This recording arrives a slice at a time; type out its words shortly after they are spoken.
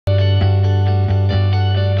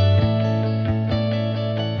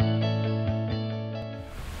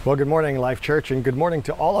Well, good morning, Life Church, and good morning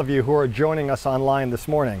to all of you who are joining us online this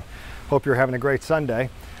morning. Hope you're having a great Sunday.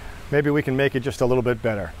 Maybe we can make it just a little bit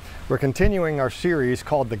better. We're continuing our series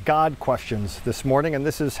called The God Questions this morning, and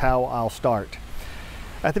this is how I'll start.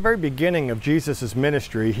 At the very beginning of Jesus'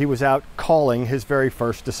 ministry, he was out calling his very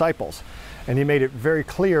first disciples, and he made it very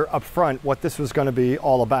clear up front what this was going to be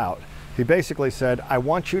all about. He basically said, I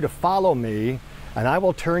want you to follow me, and I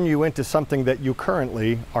will turn you into something that you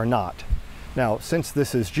currently are not. Now, since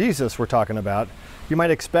this is Jesus we're talking about, you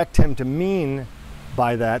might expect him to mean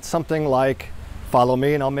by that something like, follow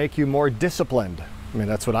me and I'll make you more disciplined. I mean,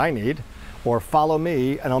 that's what I need. Or follow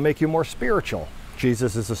me and I'll make you more spiritual.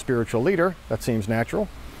 Jesus is a spiritual leader. That seems natural.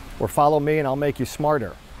 Or follow me and I'll make you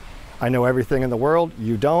smarter. I know everything in the world.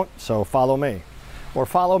 You don't, so follow me. Or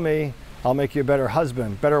follow me, I'll make you a better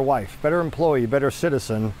husband, better wife, better employee, better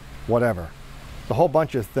citizen, whatever. A whole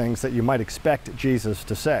bunch of things that you might expect Jesus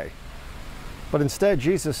to say. But instead,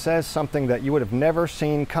 Jesus says something that you would have never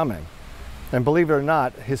seen coming. And believe it or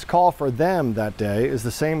not, his call for them that day is the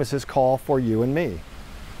same as his call for you and me.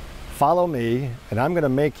 Follow me, and I'm going to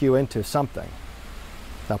make you into something.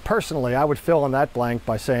 Now, personally, I would fill in that blank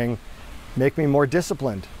by saying, make me more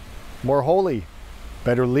disciplined, more holy,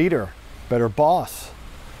 better leader, better boss,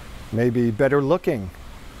 maybe better looking,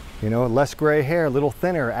 less gray hair, a little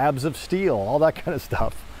thinner, abs of steel, all that kind of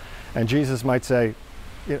stuff. And Jesus might say,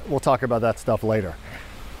 we'll talk about that stuff later.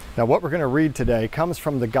 Now, what we're going to read today comes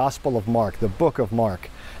from the Gospel of Mark, the book of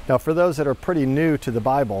Mark. Now, for those that are pretty new to the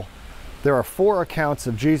Bible, there are 4 accounts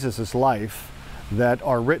of Jesus' life that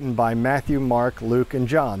are written by Matthew, Mark, Luke, and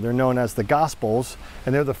John. They're known as the Gospels,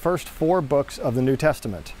 and they're the first 4 books of the New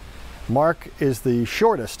Testament. Mark is the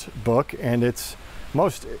shortest book, and it's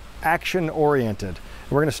most action-oriented.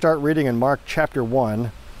 We're going to start reading in Mark chapter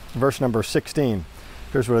 1, verse number 16.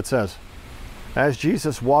 Here's what it says. As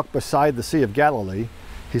Jesus walked beside the Sea of Galilee,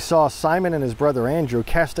 he saw Simon and his brother Andrew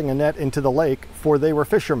casting a net into the lake, for they were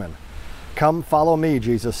fishermen. Come, follow me,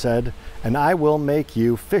 Jesus said, and I will make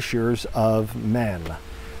you fishers of men.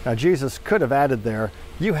 Now, Jesus could have added there,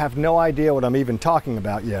 you have no idea what I'm even talking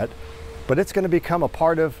about yet, but it's going to become a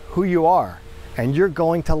part of who you are, and you're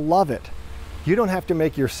going to love it. You don't have to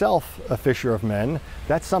make yourself a fisher of men.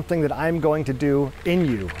 That's something that I'm going to do in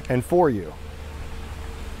you and for you.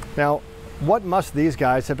 Now, what must these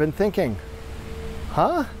guys have been thinking?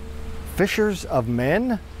 Huh? Fishers of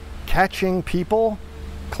men? Catching people?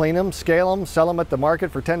 Clean them, scale them, sell them at the market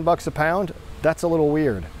for 10 bucks a pound? That's a little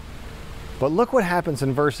weird. But look what happens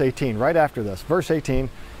in verse 18, right after this. Verse 18,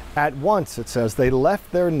 at once, it says, they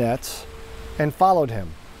left their nets and followed him.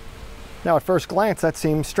 Now, at first glance, that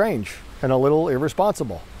seems strange and a little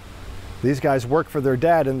irresponsible. These guys work for their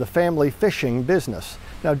dad in the family fishing business.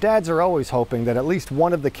 Now, dads are always hoping that at least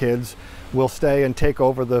one of the kids will stay and take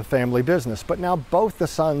over the family business, but now both the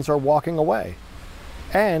sons are walking away.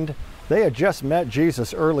 And they had just met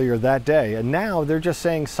Jesus earlier that day, and now they're just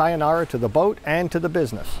saying sayonara to the boat and to the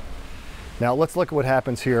business. Now, let's look at what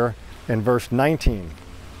happens here in verse 19.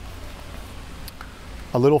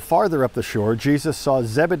 A little farther up the shore, Jesus saw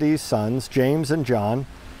Zebedee's sons, James and John,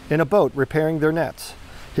 in a boat repairing their nets.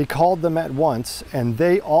 He called them at once, and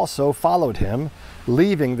they also followed him,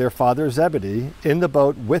 leaving their father Zebedee in the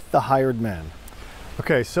boat with the hired men.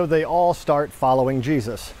 Okay, so they all start following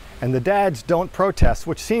Jesus, and the dads don't protest,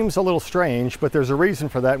 which seems a little strange, but there's a reason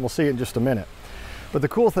for that, and we'll see it in just a minute. But the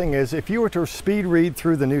cool thing is, if you were to speed read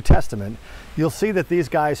through the New Testament, you'll see that these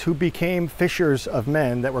guys who became fishers of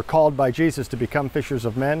men, that were called by Jesus to become fishers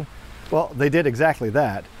of men, well, they did exactly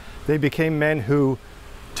that. They became men who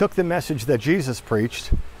took the message that Jesus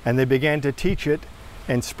preached, and they began to teach it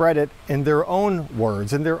and spread it in their own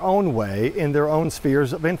words, in their own way, in their own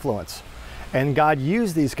spheres of influence. And God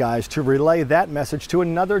used these guys to relay that message to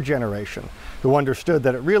another generation who understood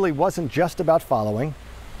that it really wasn't just about following,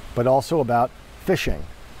 but also about fishing.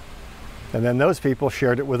 And then those people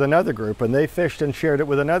shared it with another group, and they fished and shared it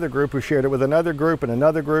with another group who shared it with another group and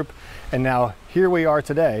another group. And now here we are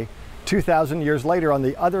today, 2,000 years later, on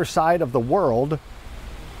the other side of the world,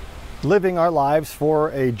 living our lives for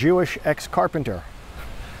a Jewish ex-carpenter.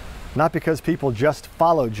 Not because people just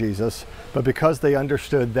followed Jesus, but because they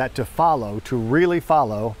understood that to follow, to really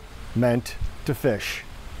follow, meant to fish.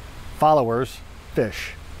 Followers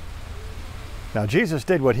fish. Now, Jesus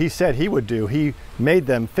did what he said he would do. He made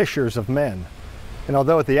them fishers of men. And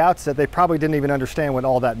although at the outset they probably didn't even understand what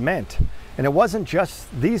all that meant. And it wasn't just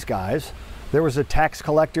these guys. There was a tax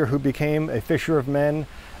collector who became a fisher of men,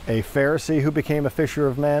 a Pharisee who became a fisher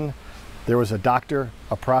of men. There was a doctor,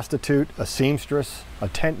 a prostitute, a seamstress, a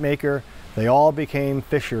tent maker. They all became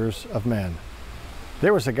fishers of men.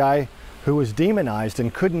 There was a guy who was demonized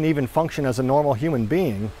and couldn't even function as a normal human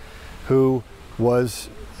being, who was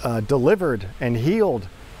delivered and healed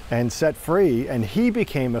and set free, and he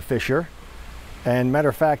became a fisher. And matter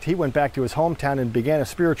of fact, he went back to his hometown and began a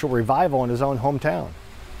spiritual revival in his own hometown.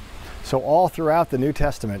 So all throughout the New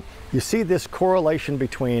Testament, you see this correlation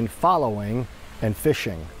between following and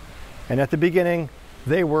fishing. And at the beginning,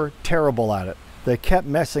 they were terrible at it. They kept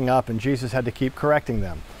messing up, and Jesus had to keep correcting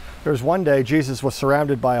them. There was one day Jesus was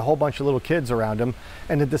surrounded by a whole bunch of little kids around him,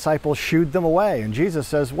 and the disciples shooed them away. And Jesus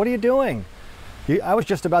says, "What are you doing? I was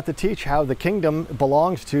just about to teach how the kingdom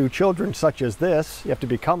belongs to children such as this. You have to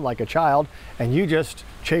become like a child, and you just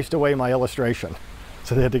chased away my illustration."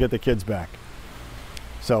 So they had to get the kids back.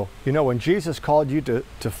 So, you know, when Jesus called you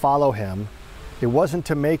to follow him, it wasn't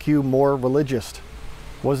to make you more religious.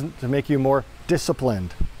 It wasn't to make you more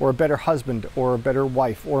disciplined or a better husband or a better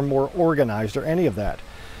wife or more organized or any of that.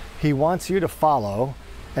 He wants you to follow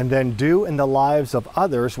and then do in the lives of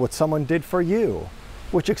others what someone did for you,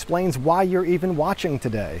 which explains why you're even watching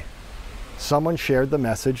today. Someone shared the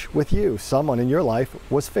message with you. Someone in your life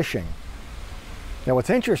was fishing. Now,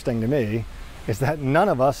 what's interesting to me is that none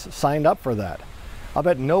of us signed up for that. I'll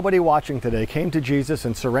bet nobody watching today came to Jesus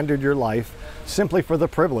and surrendered your life simply for the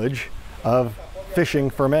privilege of fishing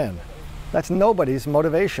for men. That's nobody's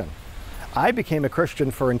motivation. I became a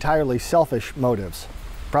Christian for entirely selfish motives.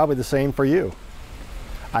 Probably the same for you.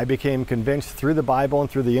 I became convinced through the Bible and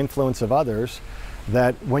through the influence of others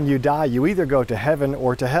that when you die, you either go to heaven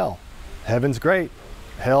or to hell. Heaven's great,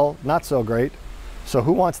 hell not so great. So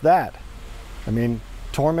who wants that? I mean,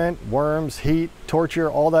 torment, worms, heat, torture,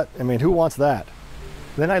 all that. I mean, who wants that?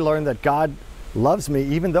 Then I learned that God loves me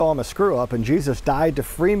even though I'm a screw-up, and Jesus died to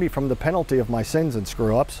free me from the penalty of my sins and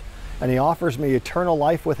screw-ups, and he offers me eternal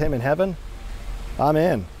life with him in heaven. I'm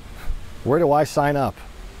in. Where do I sign up?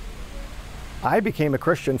 I became a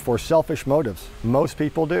Christian for selfish motives. Most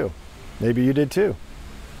people do. Maybe you did too.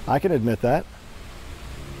 I can admit that.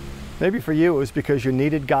 Maybe for you it was because you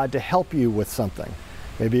needed God to help you with something.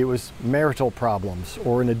 Maybe it was marital problems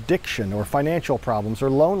or an addiction or financial problems or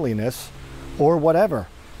loneliness or whatever.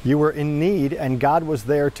 You were in need, and God was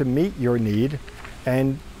there to meet your need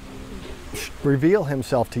and reveal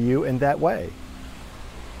himself to you in that way.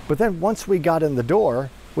 But then once we got in the door,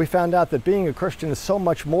 we found out that being a Christian is so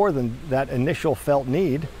much more than that initial felt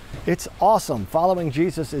need. It's awesome. Following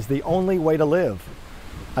Jesus is the only way to live.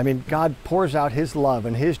 I mean, God pours out his love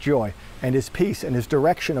and his joy and his peace and his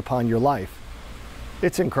direction upon your life.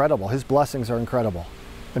 It's incredible. His blessings are incredible.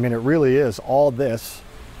 I mean, it really is all this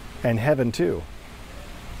and heaven too.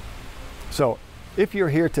 So if you're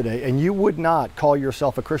here today and you would not call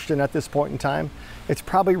yourself a Christian at this point in time, it's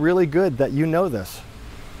probably really good that you know this.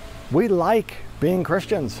 We like being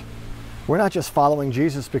Christians. We're not just following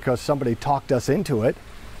Jesus because somebody talked us into it.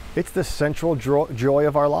 It's the central joy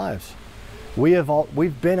of our lives.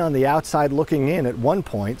 We've been on the outside looking in at one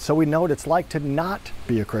point, so we know what it's like to not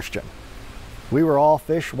be a Christian. We were all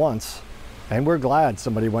fish once, and we're glad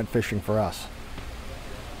somebody went fishing for us.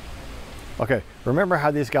 Okay, remember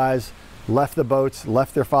how these guys left the boats,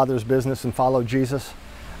 left their father's business, and followed Jesus?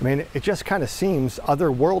 I mean, it just kind of seems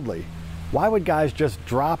otherworldly. Why would guys just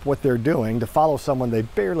drop what they're doing to follow someone they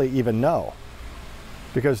barely even know?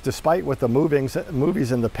 Because despite what the movies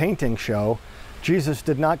and the painting show, Jesus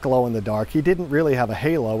did not glow in the dark. He didn't really have a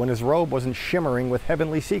halo, and his robe wasn't shimmering with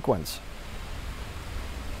heavenly sequins.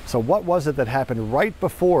 So what was it that happened right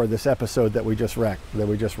before this episode that we just read?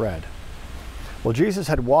 Well, Jesus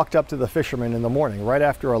had walked up to the fishermen in the morning, right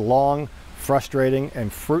after a long, frustrating,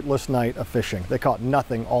 and fruitless night of fishing. They caught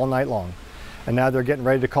nothing all night long. And now they're getting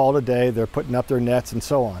ready to call it a day. They're putting up their nets and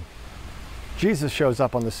so on. Jesus shows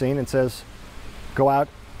up on the scene and says, "Go out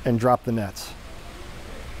and drop the nets."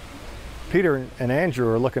 Peter and Andrew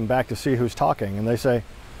are looking back to see who's talking, and they say,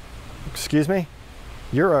 "Excuse me?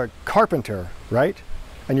 You're a carpenter, right?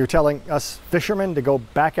 And you're telling us fishermen to go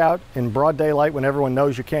back out in broad daylight when everyone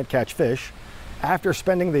knows you can't catch fish, after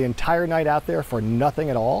spending the entire night out there for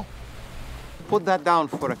nothing at all?" Put that down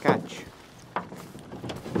for a catch.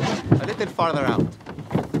 A little farther out.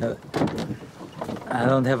 I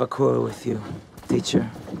don't have a quarrel with you, teacher.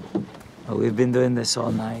 But we've been doing this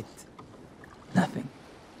all night. Nothing.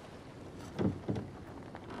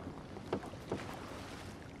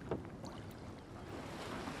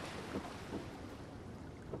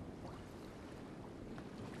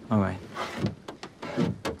 All right.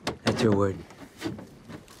 That's your word.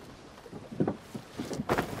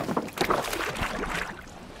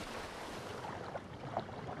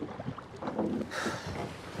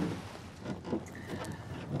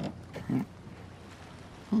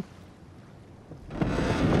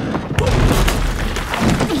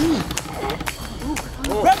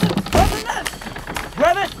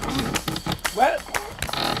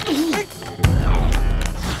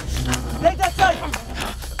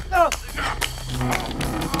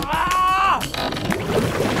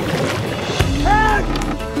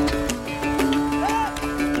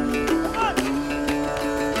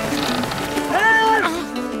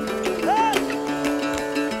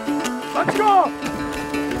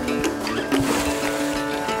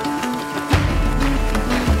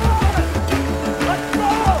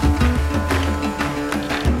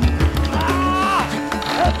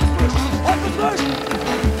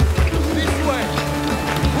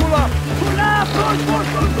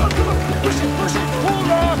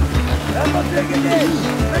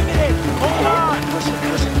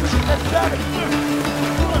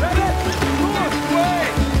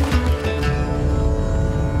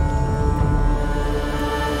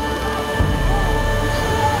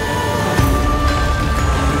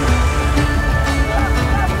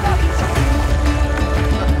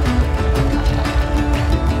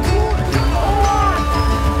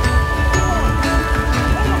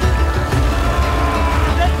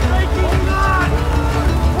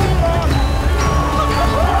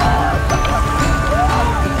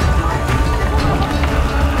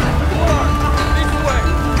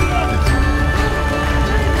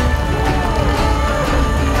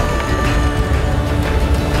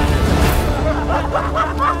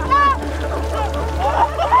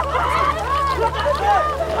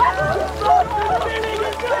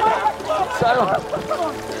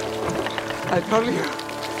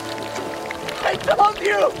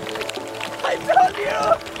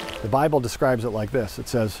 The Bible describes it like this. It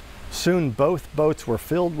says, "Soon both boats were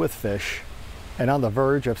filled with fish and on the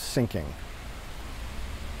verge of sinking."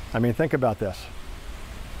 I mean, think about this.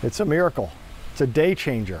 It's a miracle. It's a day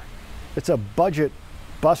changer. It's a budget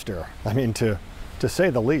buster. I mean, to say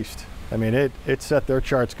the least. I mean, it set their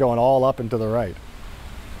charts going all up and to the right.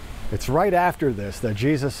 It's right after this that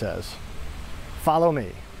Jesus says, "Follow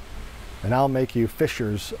me, and I'll make you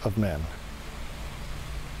fishers of men."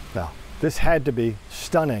 Now, this had to be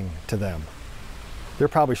stunning to them. They're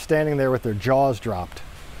probably standing there with their jaws dropped.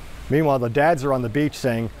 Meanwhile, the dads are on the beach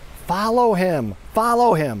saying, "Follow him,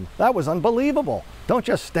 follow him." That was unbelievable. Don't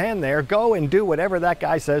just stand there, go and do whatever that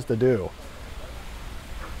guy says to do.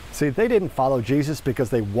 See, they didn't follow Jesus because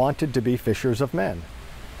they wanted to be fishers of men.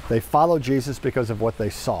 They followed Jesus because of what they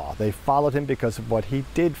saw. They followed him because of what he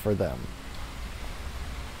did for them.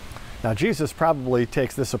 Now, Jesus probably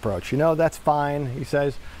takes this approach. You know, that's fine, he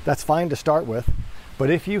says. That's fine to start with. But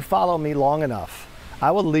if you follow me long enough,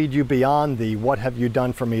 I will lead you beyond the "what have you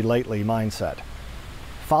done for me lately" mindset.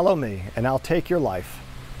 Follow me, and I'll take your life,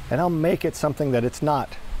 and I'll make it something that it's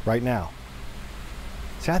not right now.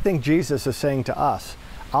 See, I think Jesus is saying to us,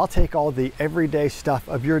 I'll take all the everyday stuff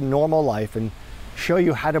of your normal life and show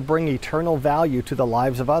you how to bring eternal value to the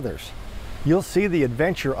lives of others. You'll see the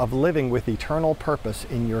adventure of living with eternal purpose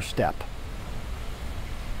in your step.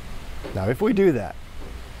 Now, if we do that,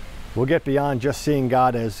 we'll get beyond just seeing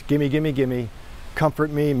God as gimme, gimme, gimme, comfort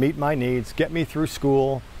me, meet my needs, get me through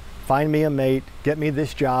school, find me a mate, get me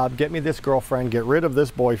this job, get me this girlfriend, get rid of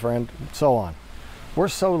this boyfriend, so on. We're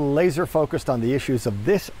so laser focused on the issues of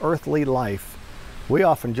this earthly life, we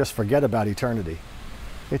often just forget about eternity.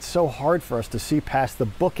 It's so hard for us to see past the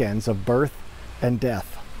bookends of birth and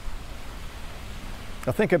death.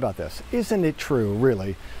 Now think about this. Isn't it true,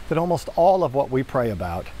 really, that almost all of what we pray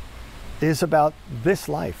about is about this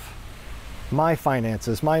life? My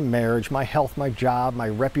finances, my marriage, my health, my job, my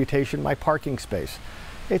reputation, my parking space.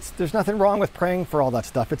 There's nothing wrong with praying for all that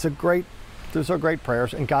stuff. Those are great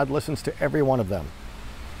prayers, and God listens to every one of them.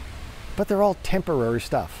 But they're all temporary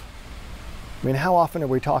stuff. I mean, how often are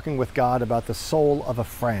we talking with God about the soul of a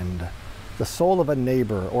friend, the soul of a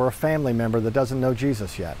neighbor, or a family member that doesn't know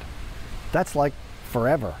Jesus yet? That's like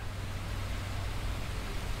forever.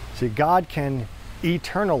 See, God can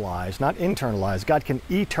eternalize, not internalize, God can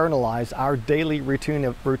eternalize our daily routine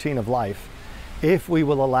of life if we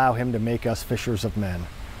will allow him to make us fishers of men.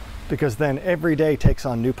 Because then every day takes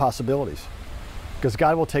on new possibilities. Because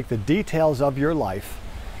God will take the details of your life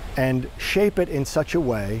and shape it in such a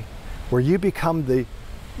way where you become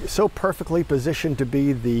so perfectly positioned to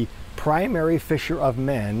be the primary fisher of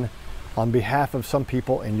men on behalf of some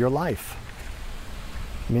people in your life.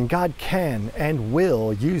 I mean, God can and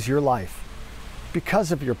will use your life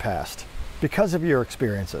because of your past, because of your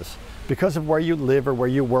experiences, because of where you live or where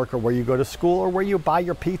you work or where you go to school or where you buy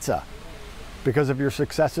your pizza, because of your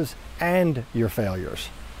successes and your failures.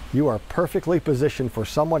 You are perfectly positioned for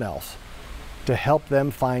someone else to help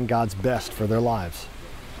them find God's best for their lives,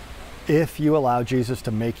 if you allow Jesus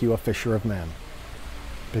to make you a fisher of men.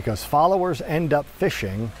 Because followers end up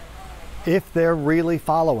fishing if they're really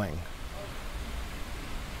following.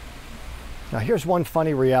 Now, here's one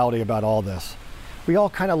funny reality about all this. We all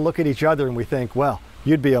kind of look at each other and we think, well,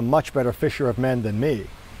 you'd be a much better fisher of men than me.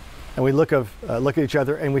 And we look at each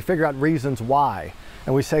other and we figure out reasons why.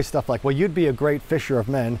 And we say stuff like, well, you'd be a great fisher of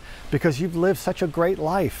men because you've lived such a great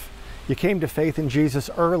life. You came to faith in Jesus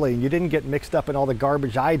early and you didn't get mixed up in all the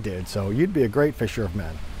garbage I did, so you'd be a great fisher of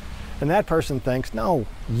men. And that person thinks, no,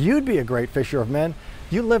 you'd be a great fisher of men.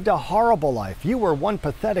 You lived a horrible life. You were one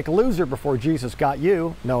pathetic loser before Jesus got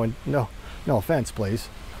you. No offense, please.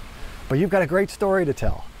 But you've got a great story to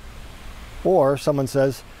tell. Or someone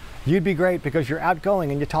says, you'd be great because you're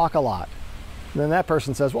outgoing and you talk a lot. And then that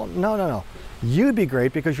person says, well, no. You'd be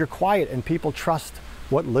great because you're quiet and people trust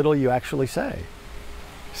what little you actually say.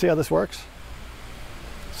 See how this works?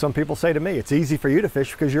 Some people say to me, it's easy for you to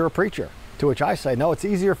fish because you're a preacher. To which I say, no, it's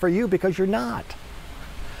easier for you because you're not.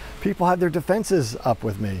 People have their defenses up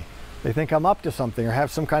with me. They think I'm up to something or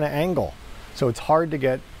have some kind of angle. So it's hard to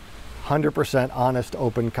get 100% honest,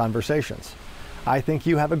 open conversations. I think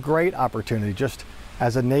you have a great opportunity just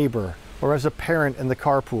as a neighbor or as a parent in the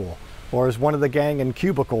carpool or as one of the gang in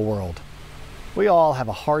cubicle world. We all have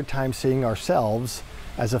a hard time seeing ourselves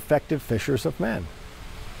as effective fishers of men.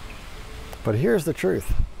 But here's the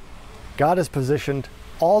truth. God has positioned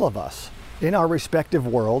all of us in our respective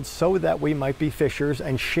worlds so that we might be fishers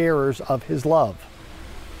and sharers of his love.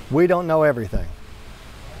 We don't know everything,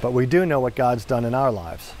 but we do know what God's done in our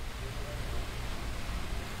lives.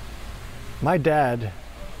 My dad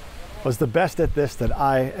was the best at this that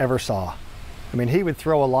I ever saw. I mean, he would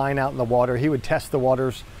throw a line out in the water. He would test the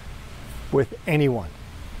waters with anyone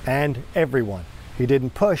and everyone. He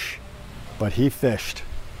didn't push, but he fished.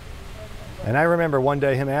 And I remember one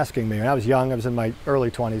day him asking me, when I was young, I was in my early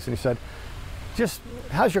 20s, and he said, just,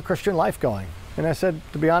 how's your Christian life going? And I said,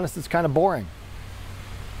 to be honest, it's kind of boring.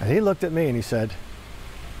 And he looked at me and he said,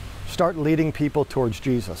 start leading people towards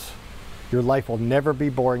Jesus. Your life will never be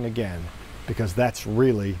boring again, because that's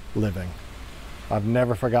really living. I've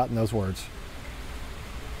never forgotten those words.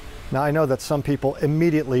 Now, I know that some people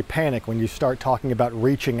immediately panic when you start talking about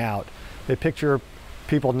reaching out. They picture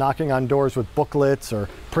people knocking on doors with booklets or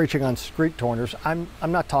preaching on street corners. I'm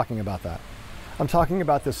not talking about that. I'm talking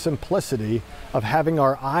about the simplicity of having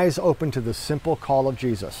our eyes open to the simple call of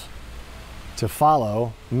Jesus. To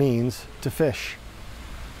follow means to fish.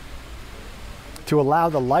 To allow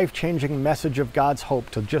the life-changing message of God's hope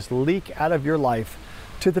to just leak out of your life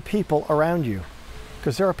to the people around you.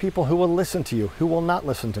 Because there are people who will listen to you, who will not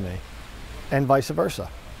listen to me, and vice versa.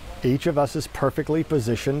 Each of us is perfectly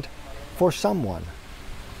positioned for someone.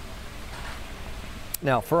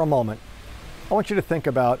 Now, for a moment, I want you to think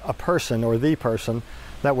about a person or the person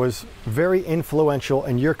that was very influential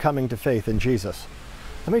in your coming to faith in Jesus.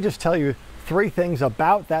 Let me just tell you 3 things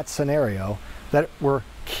about that scenario that were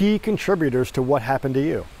key contributors to what happened to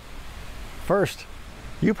you. First,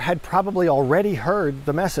 you had probably already heard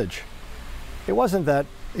the message. It wasn't that,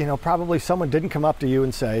 probably someone didn't come up to you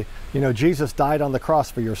and say, Jesus died on the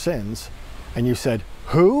cross for your sins. And you said,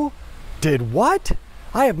 who? Did what?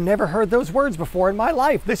 I have never heard those words before in my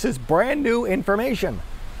life. This is brand new information.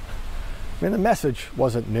 I mean, the message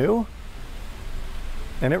wasn't new.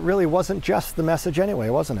 And it really wasn't just the message anyway,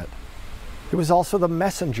 wasn't it? It was also the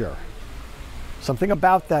messenger. Something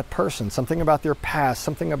about that person, something about their past,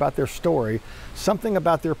 something about their story, something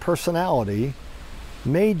about their personality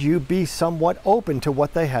made you be somewhat open to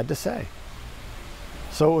what they had to say.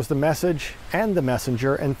 So it was the message and the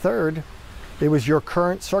messenger. And third, it was your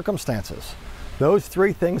current circumstances. Those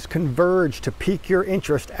 3 things converged to pique your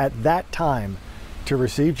interest at that time to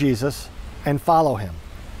receive Jesus and follow him.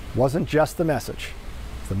 It wasn't just the message.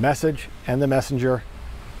 It's the message and the messenger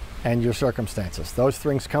and your circumstances. Those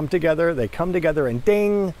things come together, they come together, and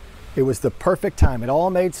ding, it was the perfect time. It all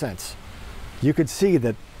made sense. You could see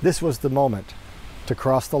that this was the moment to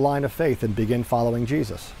cross the line of faith and begin following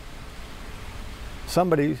Jesus.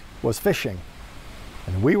 Somebody was fishing,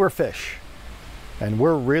 and we were fish, and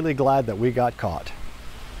we're really glad that we got caught.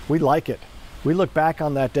 We like it. We look back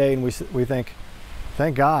on that day and we think,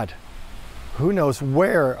 thank God. Who knows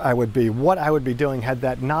where I would be, what I would be doing had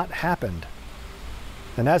that not happened.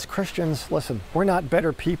 And as Christians, listen, we're not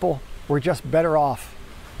better people, we're just better off.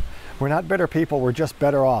 We're not better people, we're just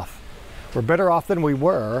better off. We're better off than we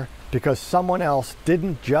were because someone else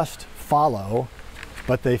didn't just follow,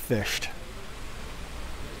 but they fished.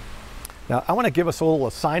 Now, I want to give us a little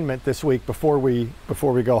assignment this week before we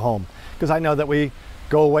go home, because I know that we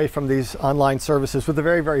go away from these online services with the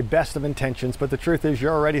very, very best of intentions, but the truth is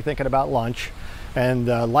you're already thinking about lunch, and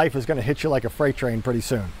life is going to hit you like a freight train pretty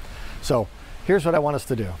soon. So here's what I want us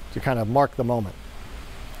to do to kind of mark the moment.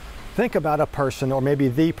 Think about a person, or maybe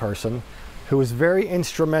the person, who was very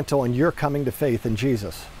instrumental in your coming to faith in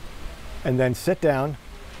Jesus. And then sit down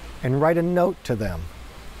and write a note to them.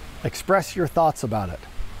 Express your thoughts about it.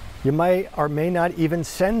 You may or may not even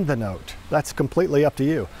send the note. That's completely up to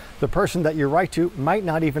you. The person that you write to might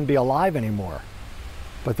not even be alive anymore.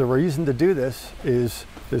 But the reason to do this is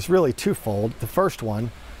really twofold. The first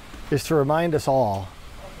one is to remind us all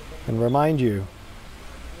and remind you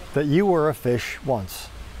that you were a fish once.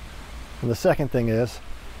 And the second thing is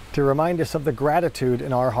to remind us of the gratitude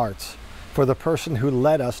in our hearts for the person who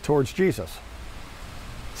led us towards Jesus.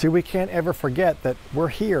 See, we can't ever forget that we're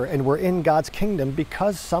here and we're in God's kingdom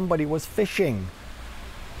because somebody was fishing.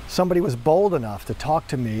 Somebody was bold enough to talk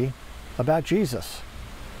to me about Jesus.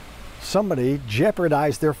 Somebody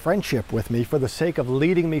jeopardized their friendship with me for the sake of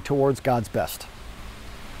leading me towards God's best.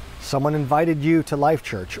 Someone invited you to Life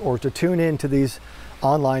Church or to tune in to these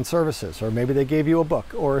online services, or maybe they gave you a book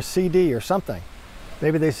or a CD or something.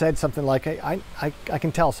 Maybe they said something like, hey, I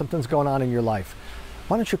can tell something's going on in your life.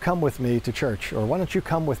 Why don't you come with me to church? Or why don't you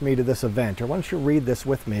come with me to this event? Or why don't you read this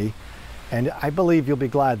with me? And I believe you'll be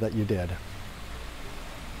glad that you did.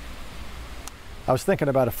 I was thinking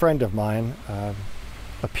about a friend of mine,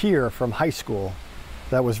 a peer from high school,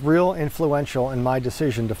 that was real influential in my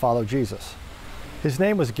decision to follow Jesus. His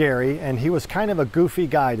name was Gary, and he was kind of a goofy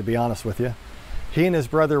guy, to be honest with you. He and his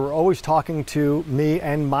brother were always talking to me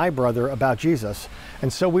and my brother about Jesus,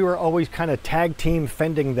 and so we were always kind of tag team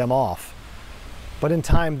fending them off. But in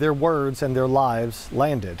time, their words and their lives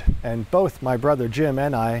landed, and both my brother Jim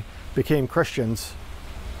and I became Christians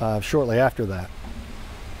shortly after that.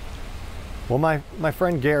 Well, my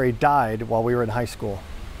friend Gary died while we were in high school,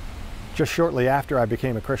 just shortly after I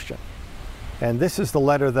became a Christian. And this is the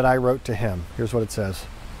letter that I wrote to him. Here's what it says.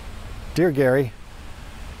 Dear Gary,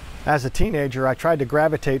 as a teenager, I tried to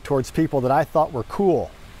gravitate towards people that I thought were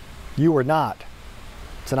cool. You were not.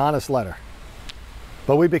 It's an honest letter.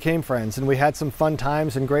 But we became friends and we had some fun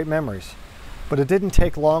times and great memories. But it didn't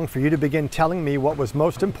take long for you to begin telling me what was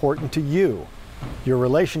most important to you, your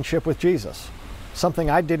relationship with Jesus, something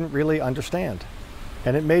I didn't really understand.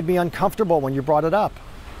 And it made me uncomfortable when you brought it up.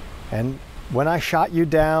 And when I shot you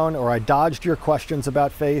down or I dodged your questions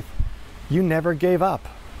about faith, you never gave up.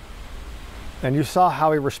 And you saw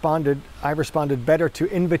how I responded better to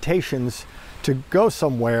invitations to go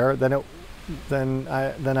somewhere than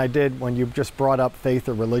I did when you just brought up faith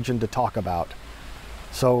or religion to talk about.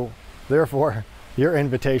 So therefore, your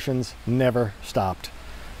invitations never stopped.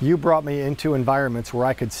 You brought me into environments where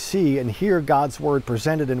I could see and hear God's word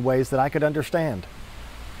presented in ways that I could understand.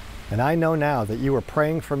 And I know now that you were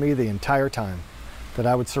praying for me the entire time, that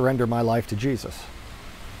I would surrender my life to Jesus.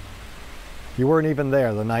 You weren't even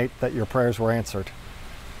there the night that your prayers were answered,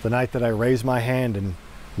 the night that I raised my hand and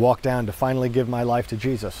walked down to finally give my life to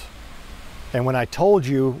Jesus. And when I told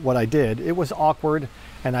you what I did, it was awkward,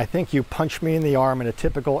 and I think you punched me in the arm in a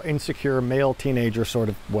typical insecure male teenager sort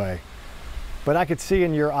of way. But I could see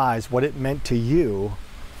in your eyes what it meant to you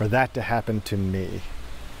for that to happen to me.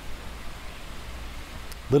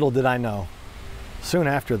 Little did I know, soon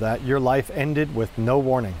after that, your life ended with no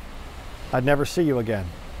warning. I'd never see you again.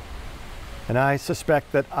 And I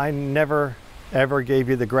suspect that I never, ever gave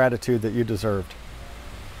you the gratitude that you deserved.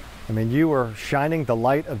 I mean, you were shining the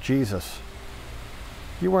light of Jesus.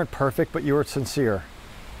 You weren't perfect, but you were sincere.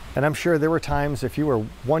 And I'm sure there were times if you were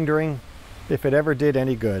wondering if it ever did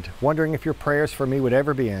any good, wondering if your prayers for me would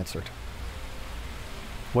ever be answered.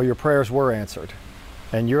 Well, your prayers were answered,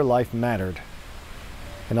 and your life mattered.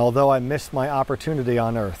 And although I missed my opportunity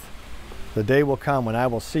on earth, the day will come when I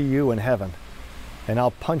will see you in heaven, and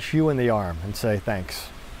I'll punch you in the arm and say, thanks.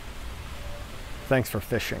 Thanks for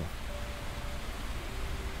fishing.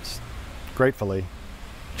 Gratefully,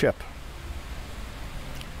 Chip.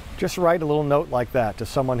 Just write a little note like that to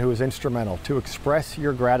someone who is instrumental to express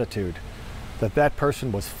your gratitude that that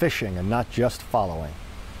person was fishing and not just following.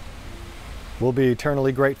 We'll be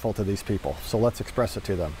eternally grateful to these people, so let's express it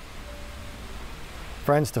to them.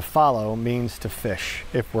 Friends, to follow means to fish.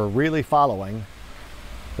 If we're really following,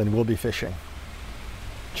 then we'll be fishing.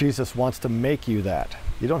 Jesus wants to make you that.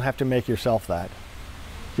 You don't have to make yourself that.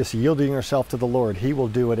 Just yielding yourself to the Lord, He will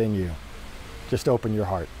do it in you. Just open your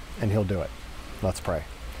heart and He'll do it. Let's pray.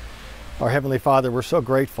 Our Heavenly Father, we're so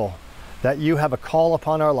grateful that you have a call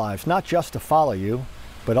upon our lives, not just to follow you,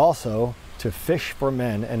 but also to fish for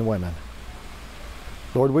men and women.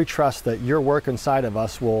 Lord, we trust that your work inside of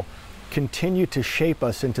us will continue to shape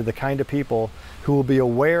us into the kind of people who will be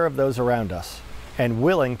aware of those around us and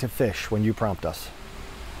willing to fish when you prompt us.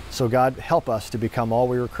 So God, help us to become all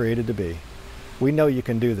we were created to be. We know you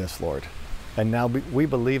can do this, Lord, and now we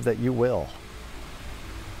believe that you will.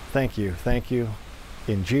 Thank you. Thank you.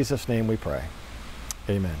 In Jesus' name we pray.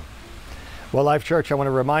 Amen. Well, Life Church, I want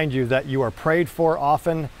to remind you that you are prayed for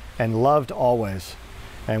often and loved always.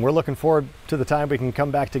 And we're looking forward to the time we can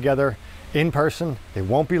come back together in person. It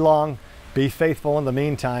won't be long. Be faithful in the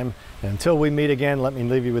meantime. And until we meet again, let me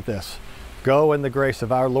leave you with this. Go in the grace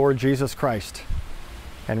of our Lord Jesus Christ.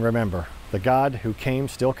 And remember, the God who came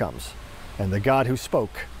still comes, and the God who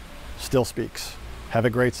spoke still speaks. Have a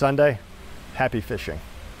great Sunday. Happy fishing.